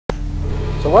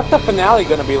So what's the finale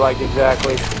gonna be like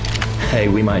exactly? Hey,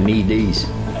 we might need these.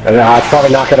 It's probably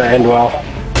not gonna end well.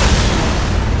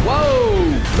 Whoa!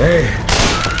 Man,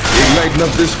 igniting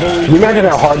up this whole... Can you imagine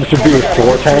how hard this would be with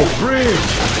 4 tanks? Bridge!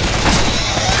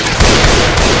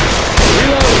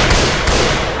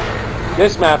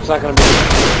 This map's not gonna be...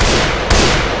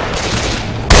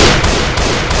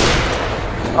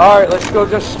 Alright, let's go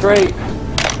just straight.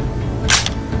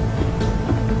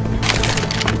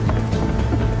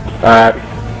 Alright.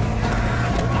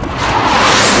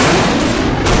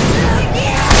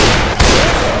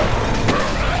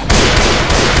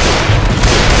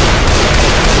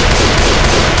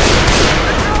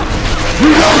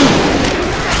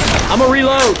 I'm a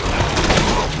reload.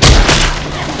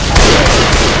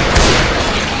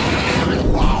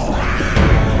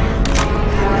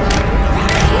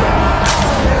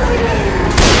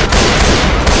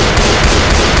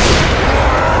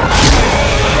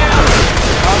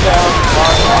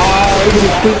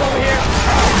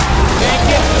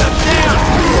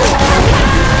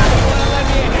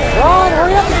 Ron,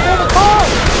 hurry up and get the car!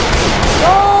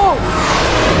 Go!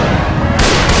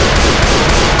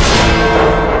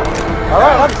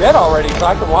 Alright, I'm dead already, so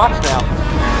I can watch now.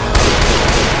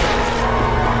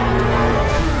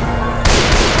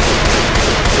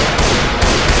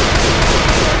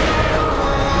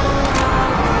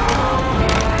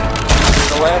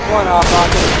 The last one off,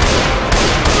 Rocket.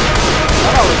 Oh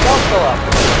no, the shell's still up.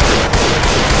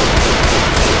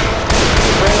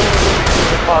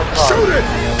 Shoot it!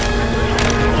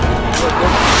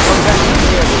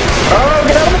 Oh,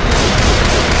 get out of it!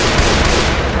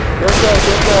 You're good,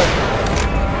 you're good.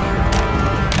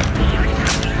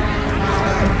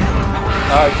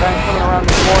 Alright, tank's coming around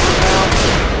the corner now.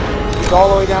 He's all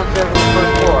the way downstairs on the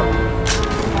first floor.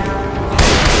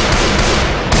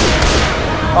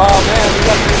 Oh man, we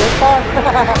got through this far?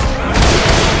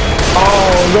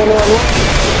 Oh, no.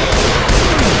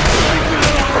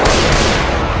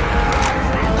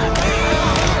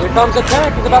 Here comes a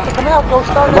tank, he's about to come out, go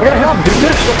start it. Am I gonna help do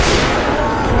this?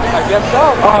 I guess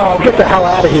so. Oh, get the hell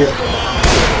out of here.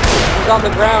 He's on the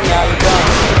ground now, he's done.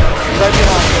 He's right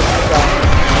behind you, he's done.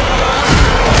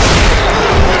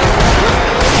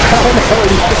 How the hell are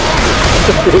you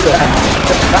supposed to do that?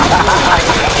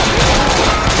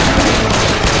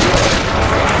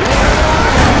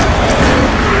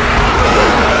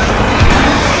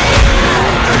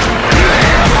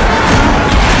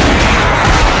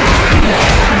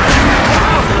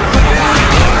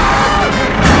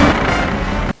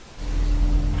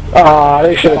 Oh,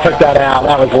 they should have took that out.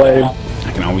 That was lame.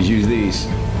 I can always use these.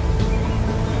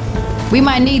 We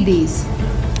might need these.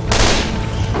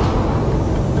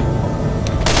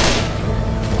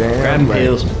 Damn Grab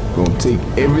pills. Gonna take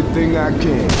everything I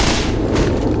can.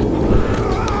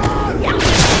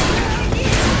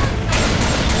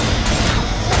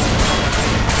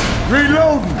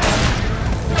 Reloading!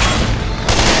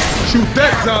 Shoot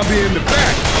that zombie in the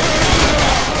back!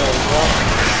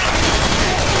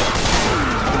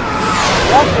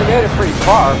 You actually made it pretty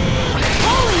far.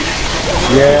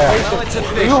 Yeah.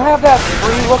 Do you have that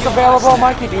free look available,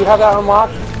 Mikey? Do you have that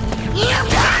unlocked?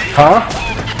 Huh?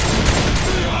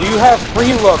 Do you have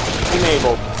free look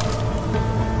enabled?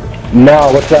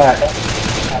 No, what's that?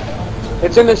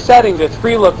 It's in the settings, it's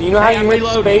free look. Do you know how you hit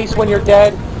space when you're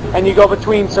dead and you go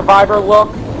between survivor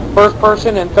look, first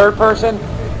person, and third person?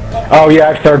 Oh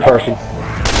yeah, it's third person.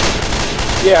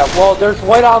 Yeah, well, there's a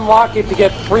way to unlock it to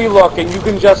get free look, and you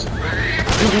can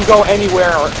go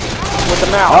anywhere with the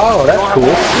mouse. Oh, that's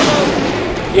cool.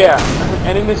 Yeah,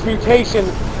 and in this mutation,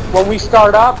 when we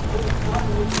start up,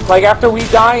 like after we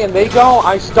die and they go,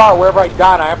 I start wherever I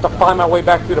died. I have to find my way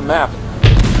back through the map.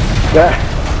 Yeah.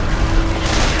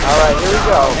 Alright, here we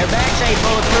go. Their backs ain't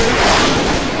bulletproof.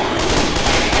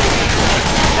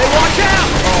 Hey, watch out!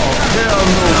 Oh, hell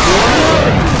no,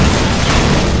 boy!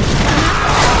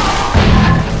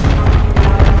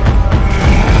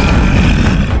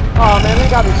 Oh man, they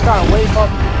got me starting way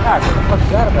fucking back. What the fuck is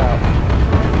that about?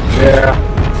 Yeah.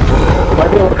 Might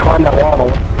be able to climb that wall.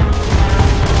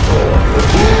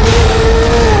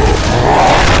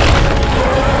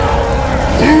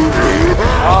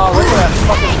 Oh, look at that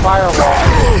fucking firewall.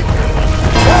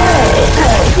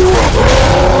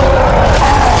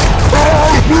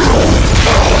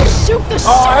 Shoot the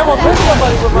Oh, I almost hit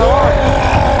somebody with my arm.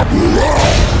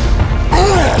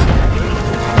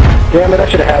 Damn it, I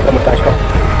should have had them with that car.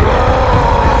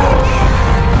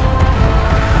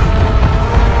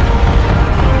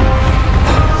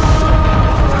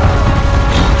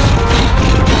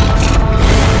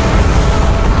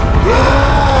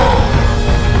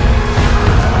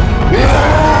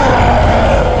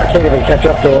 I can't even catch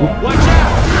up to him. Watch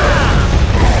out!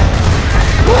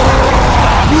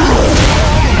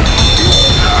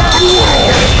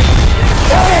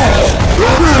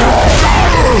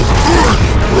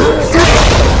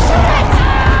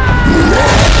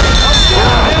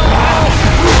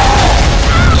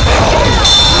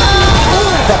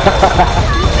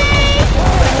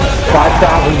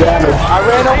 5,000 damage. I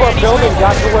ran over a building,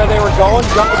 got to where they were going,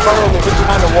 jumped in front of them, and hit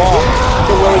behind the wall.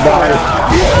 To Willie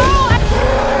Nice.